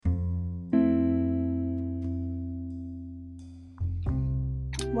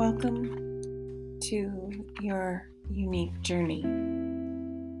Welcome to your unique journey.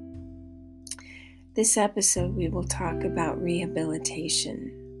 This episode we will talk about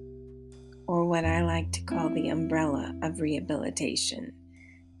rehabilitation, or what I like to call the umbrella of rehabilitation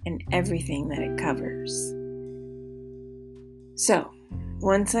and everything that it covers. So,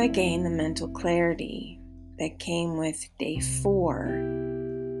 once I gained the mental clarity that came with day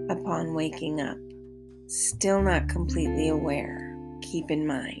 4 upon waking up, still not completely aware, keep in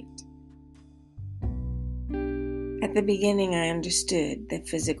mind. At the beginning, I understood that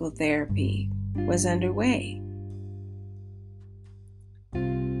physical therapy was underway.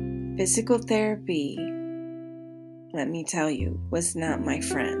 Physical therapy, let me tell you, was not my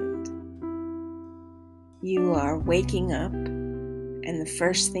friend. You are waking up, and the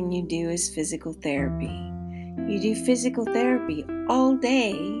first thing you do is physical therapy. You do physical therapy all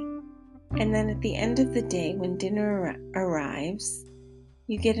day, and then at the end of the day, when dinner arrives,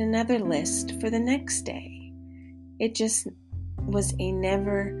 you get another list for the next day. It just was a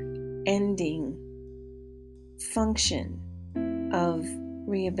never-ending function of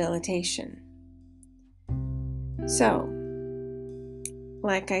rehabilitation. So,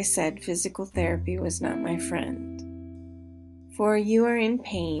 like I said, physical therapy was not my friend. For you are in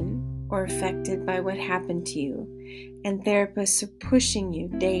pain or affected by what happened to you, and therapists are pushing you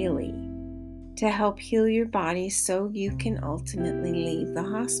daily to help heal your body so you can ultimately leave the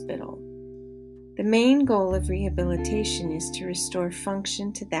hospital. The main goal of rehabilitation is to restore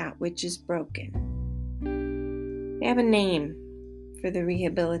function to that which is broken. They have a name for the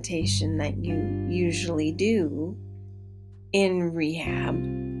rehabilitation that you usually do in rehab,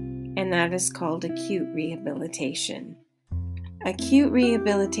 and that is called acute rehabilitation. Acute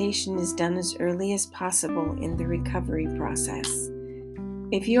rehabilitation is done as early as possible in the recovery process.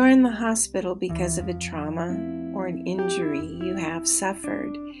 If you are in the hospital because of a trauma or an injury you have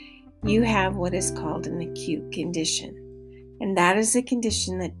suffered, you have what is called an acute condition, and that is a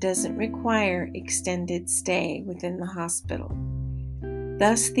condition that doesn't require extended stay within the hospital.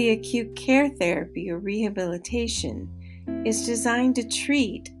 Thus, the acute care therapy or rehabilitation is designed to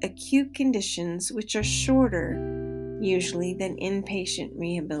treat acute conditions which are shorter, usually, than inpatient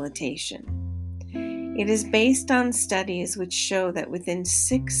rehabilitation. It is based on studies which show that within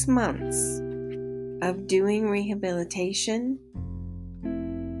 6 months of doing rehabilitation,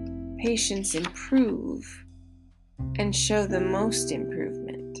 patients improve and show the most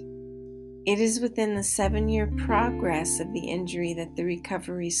improvement. It is within the 7-year progress of the injury that the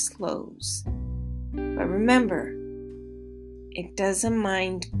recovery slows. But remember, it does a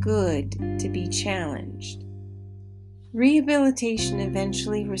mind good to be challenged. Rehabilitation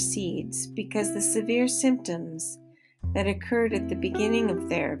eventually recedes because the severe symptoms that occurred at the beginning of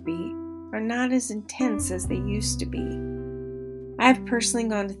therapy are not as intense as they used to be. I've personally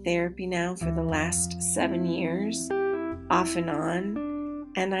gone to therapy now for the last 7 years, off and on,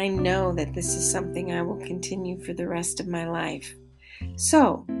 and I know that this is something I will continue for the rest of my life.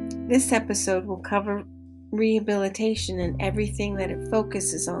 So, this episode will cover rehabilitation and everything that it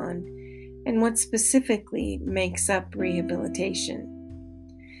focuses on, and what specifically makes up rehabilitation.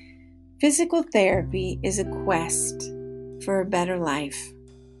 Physical therapy is a quest for a better life.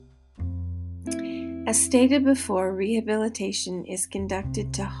 As stated before, rehabilitation is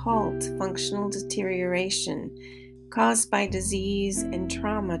conducted to halt functional deterioration caused by disease and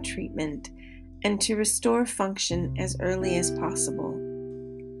trauma treatment, and to restore function as early as possible.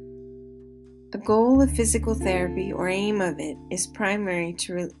 The goal of physical therapy, or aim of it, is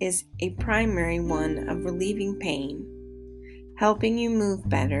a primary one of relieving pain, helping you move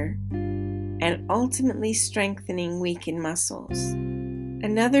better, and ultimately strengthening weakened muscles.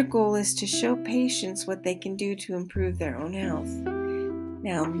 Another goal is to show patients what they can do to improve their own health.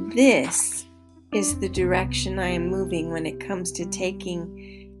 Now, this is the direction I am moving when it comes to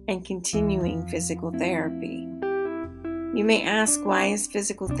taking and continuing physical therapy. You may ask, why is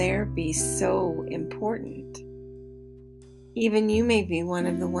physical therapy so important? Even you may be one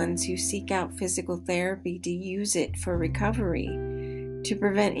of the ones who seek out physical therapy to use it for recovery, to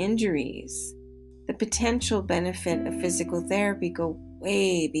prevent injuries. The potential benefit of physical therapy go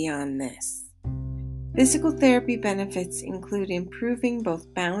way beyond this. Physical therapy benefits include improving both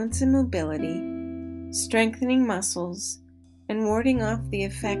balance and mobility, strengthening muscles, and warding off the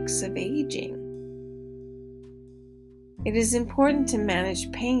effects of aging. It is important to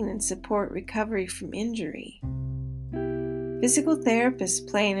manage pain and support recovery from injury. Physical therapists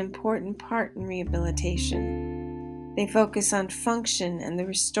play an important part in rehabilitation. They focus on function and the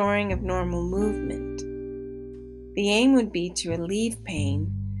restoring of normal movement. The aim would be to relieve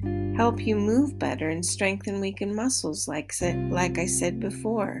pain, help you move better and strengthen weakened muscles, like I said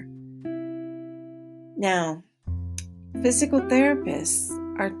before. Now, physical therapists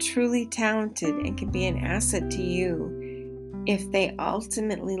are truly talented and can be an asset to you if they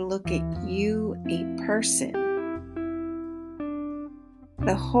ultimately look at you, a person,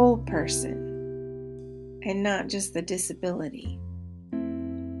 the whole person, and not just the disability.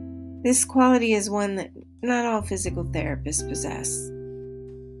 This quality is one that not all physical therapists possess.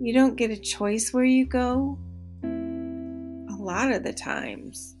 You don't get a choice where you go a lot of the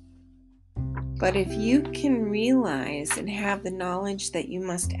times. But if you can realize and have the knowledge that you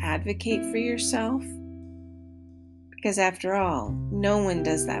must advocate for yourself, because after all, no one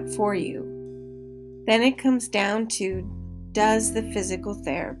does that for you, then it comes down to, does the physical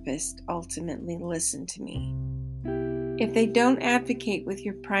therapist ultimately listen to me? If they don't advocate with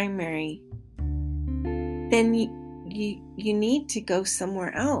your primary, then you need to go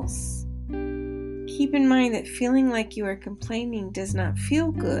somewhere else. Keep in mind that feeling like you are complaining does not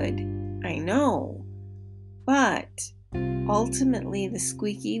feel good, I know, but ultimately the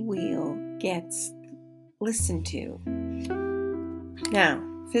squeaky wheel gets listened to. Now,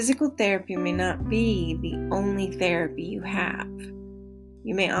 physical therapy may not be the only therapy you have.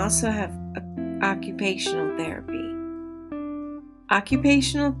 You may also have occupational therapy.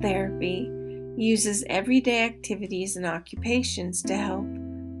 Occupational therapy uses everyday activities and occupations to help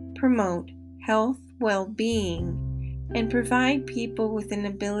promote health, well-being, and provide people with an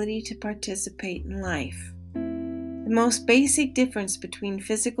ability to participate in life. The most basic difference between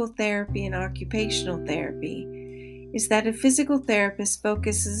physical therapy and occupational therapy is that a physical therapist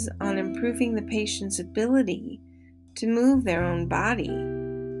focuses on improving the patient's ability to move their own body,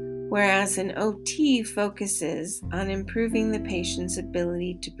 whereas an OT focuses on improving the patient's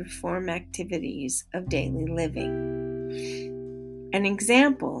ability to perform activities of daily living. An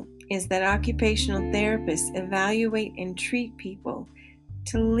example is that occupational therapists evaluate and treat people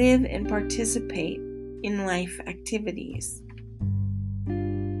to live and participate in life activities.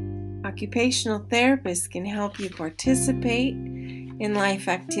 Occupational therapists can help you participate in life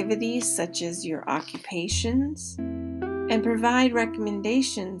activities such as your occupations, and provide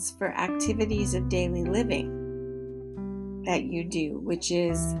recommendations for activities of daily living that you do, which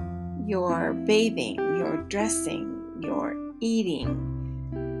is your bathing, your dressing, your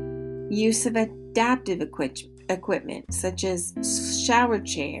eating, use of adaptive equipment such as shower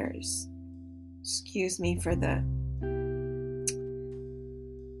chairs. Excuse me for the,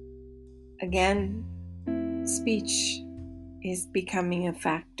 again, speech is becoming a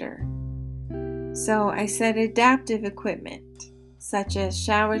factor. So I said adaptive equipment, such as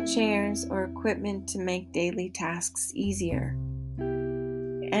shower chairs or equipment to make daily tasks easier.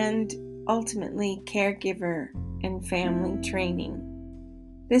 And ultimately, caregiver and family training.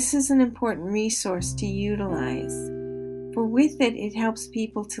 This is an important resource to utilize, for with it, it helps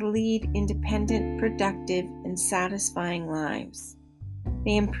people to lead independent, productive, and satisfying lives.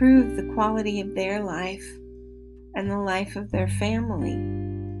 They improve the quality of their life and the life of their family.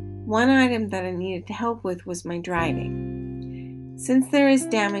 One item that I needed help with was my driving. Since there is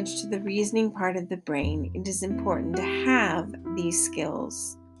damage to the reasoning part of the brain, it is important to have these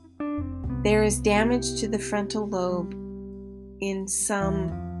skills. There is damage to the frontal lobe in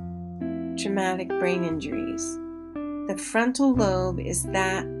some traumatic brain injuries. The frontal lobe is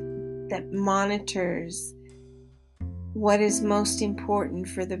that monitors what is most important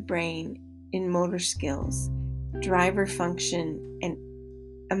for the brain in motor skills, driver function, and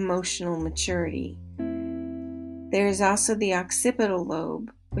emotional maturity. There is also the occipital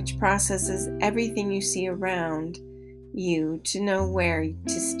lobe, which processes everything you see around you to know where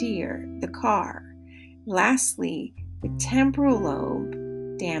to steer the car. Lastly, the temporal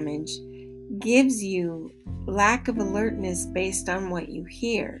lobe damage gives you lack of alertness based on what you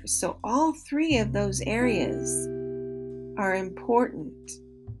hear. So all three of those areas are important.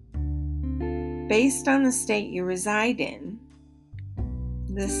 Based on the state you reside in,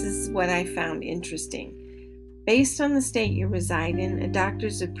 this is what I found interesting. Based on the state you reside in, a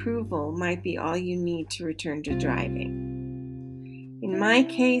doctor's approval might be all you need to return to driving. In my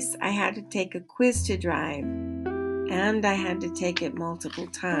case, I had to take a quiz to drive, and I had to take it multiple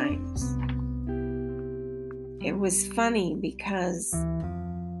times. It was funny because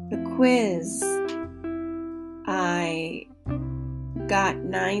the quiz, I got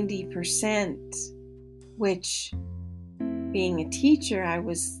 90%, which, being a teacher, I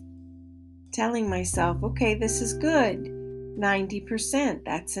was telling myself, okay, this is good. 90%,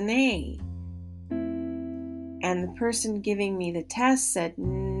 that's an A. And the person giving me the test said,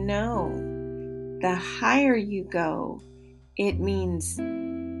 no, the higher you go, it means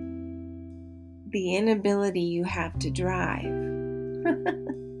the inability you have to drive.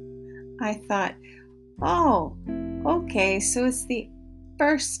 I thought, oh, okay, so it's the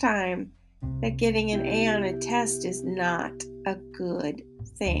first time that getting an A on a test is not a good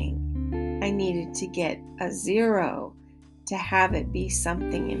thing. I needed to get a 0 to have it be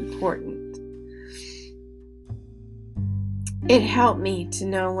something important. It helped me to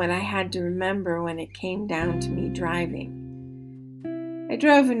know what I had to remember when it came down to me driving. I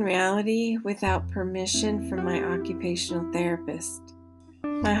drove in reality without permission from my occupational therapist.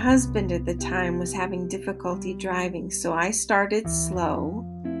 My husband at the time was having difficulty driving, so I started slow,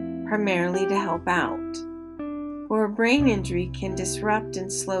 primarily to help out. For a brain injury can disrupt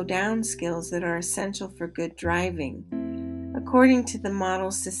and slow down skills that are essential for good driving, according to the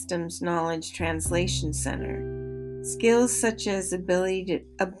Model Systems Knowledge Translation Center. Skills such as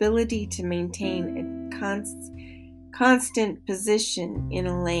ability to maintain a constant position in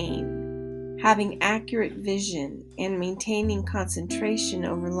a lane, having accurate vision, and maintaining concentration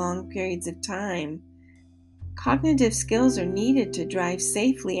over long periods of time. Cognitive skills are needed to drive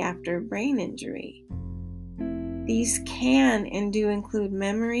safely after a brain injury. These can and do include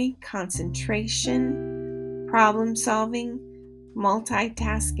memory, concentration, problem solving,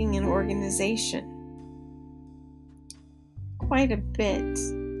 multitasking, and organization. Quite a bit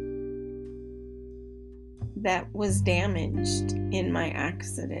that was damaged in my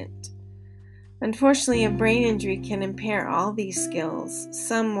accident. Unfortunately, a brain injury can impair all these skills,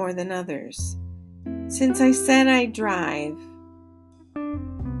 some more than others. Since I said I drive,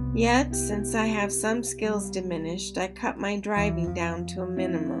 yet since I have some skills diminished, I cut my driving down to a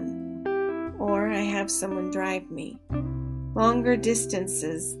minimum, or I have someone drive me. Longer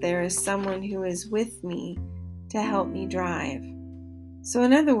distances, there is someone who is with me to help me drive. So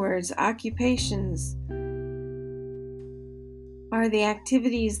in other words, occupations are the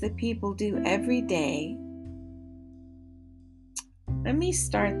activities that people do every day. Let me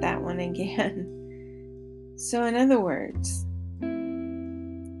start that one again. So in other words,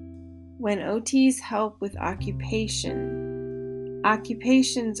 when OTs help with occupations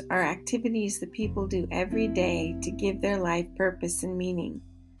are activities that people do every day to give their life purpose and meaning.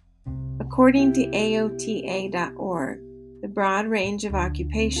 According to AOTA.org, the broad range of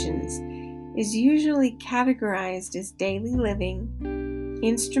occupations is usually categorized as daily living,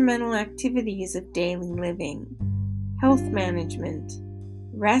 instrumental activities of daily living, health management,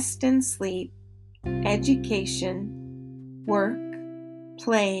 rest and sleep, education, work,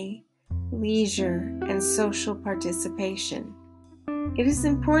 play, leisure, and social participation. It is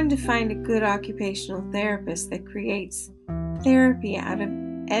important to find a good occupational therapist that creates therapy out of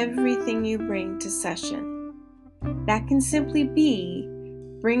everything you bring to session. That can simply be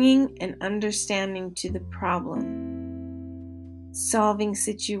bringing an understanding to the problem, solving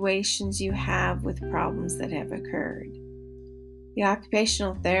situations you have with problems that have occurred. The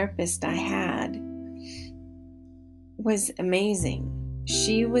occupational therapist I had was amazing.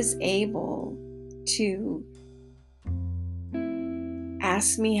 She was able to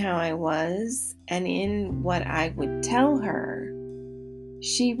ask me how I was, and in what I would tell her,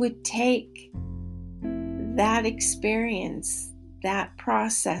 she would take that experience, that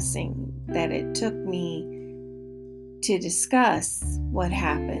processing that it took me to discuss what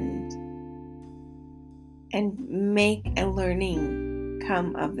happened, and make a learning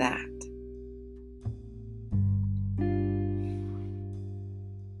come of that.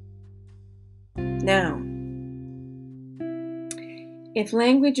 Now, if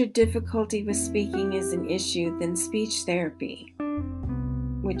language or difficulty with speaking is an issue, then speech therapy,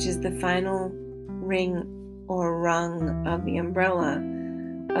 which is the final ring or rung of the umbrella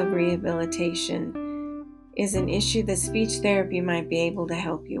of rehabilitation, is an issue that speech therapy might be able to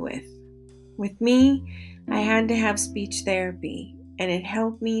help you with. With me, I had to have speech therapy, and it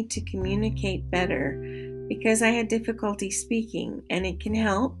helped me to communicate better because I had difficulty speaking, and it can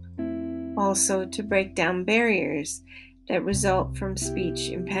help also to break down barriers that result from speech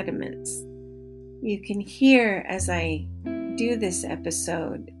impediments. You can hear as I do this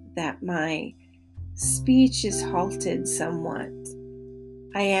episode that my speech is halted somewhat.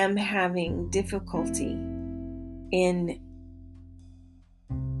 I am having difficulty in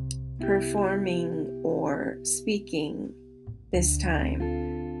performing or speaking this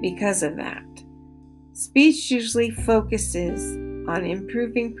time because of that. Speech usually focuses on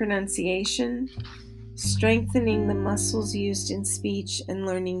improving pronunciation, strengthening the muscles used in speech, and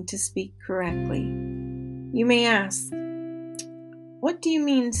learning to speak correctly. You may ask, what do you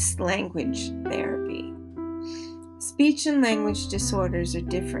mean language therapy? Speech and language disorders are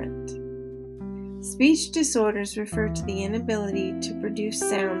different. Speech disorders refer to the inability to produce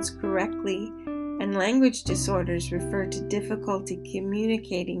sounds correctly and language disorders refer to difficulty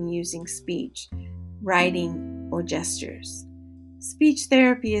communicating using speech, writing, or gestures. Speech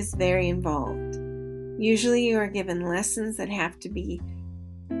therapy is very involved. Usually you are given lessons that have to be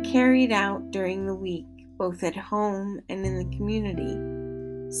carried out during the week, both at home and in the community.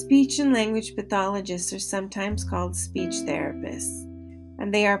 Speech and language pathologists are sometimes called speech therapists,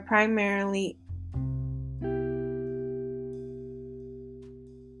 and they are primarily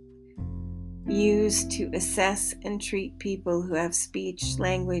used to assess and treat people who have speech,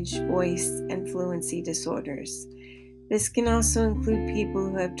 language, voice, and fluency disorders. This can also include people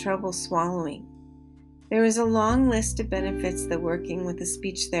who have trouble swallowing. There is a long list of benefits that working with a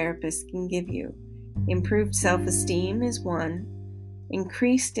speech therapist can give you. Improved self-esteem is one,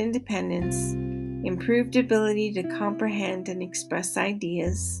 increased independence, improved ability to comprehend and express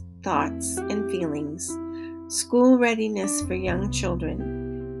ideas, thoughts, and feelings, school readiness for young children,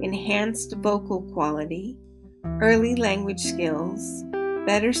 enhanced vocal quality, early language skills,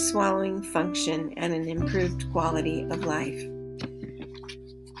 better swallowing function, and an improved quality of life.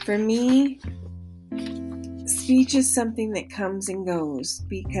 For me, speech is something that comes and goes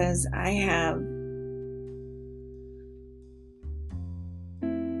because I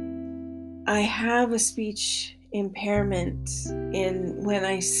have a speech impairment, and when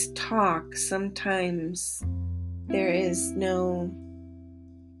I talk, sometimes there is no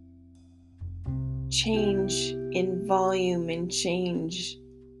change in volume and change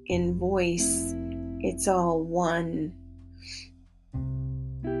in voice. It's all one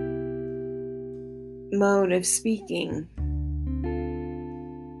mode of speaking.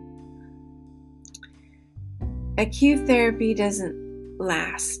 Acute therapy doesn't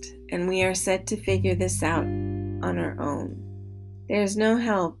last, and we are set to figure this out on our own. There is no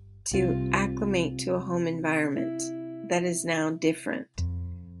help to acclimate to a home environment that is now different.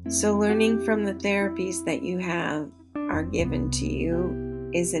 So learning from the therapies that you have are given to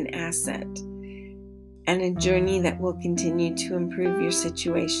you is an asset and a journey that will continue to improve your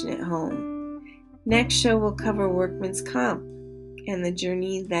situation at home. Next show will cover workman's comp and the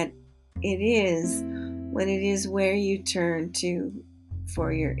journey that it is when it is where you turn to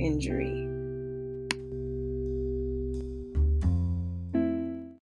for your injury.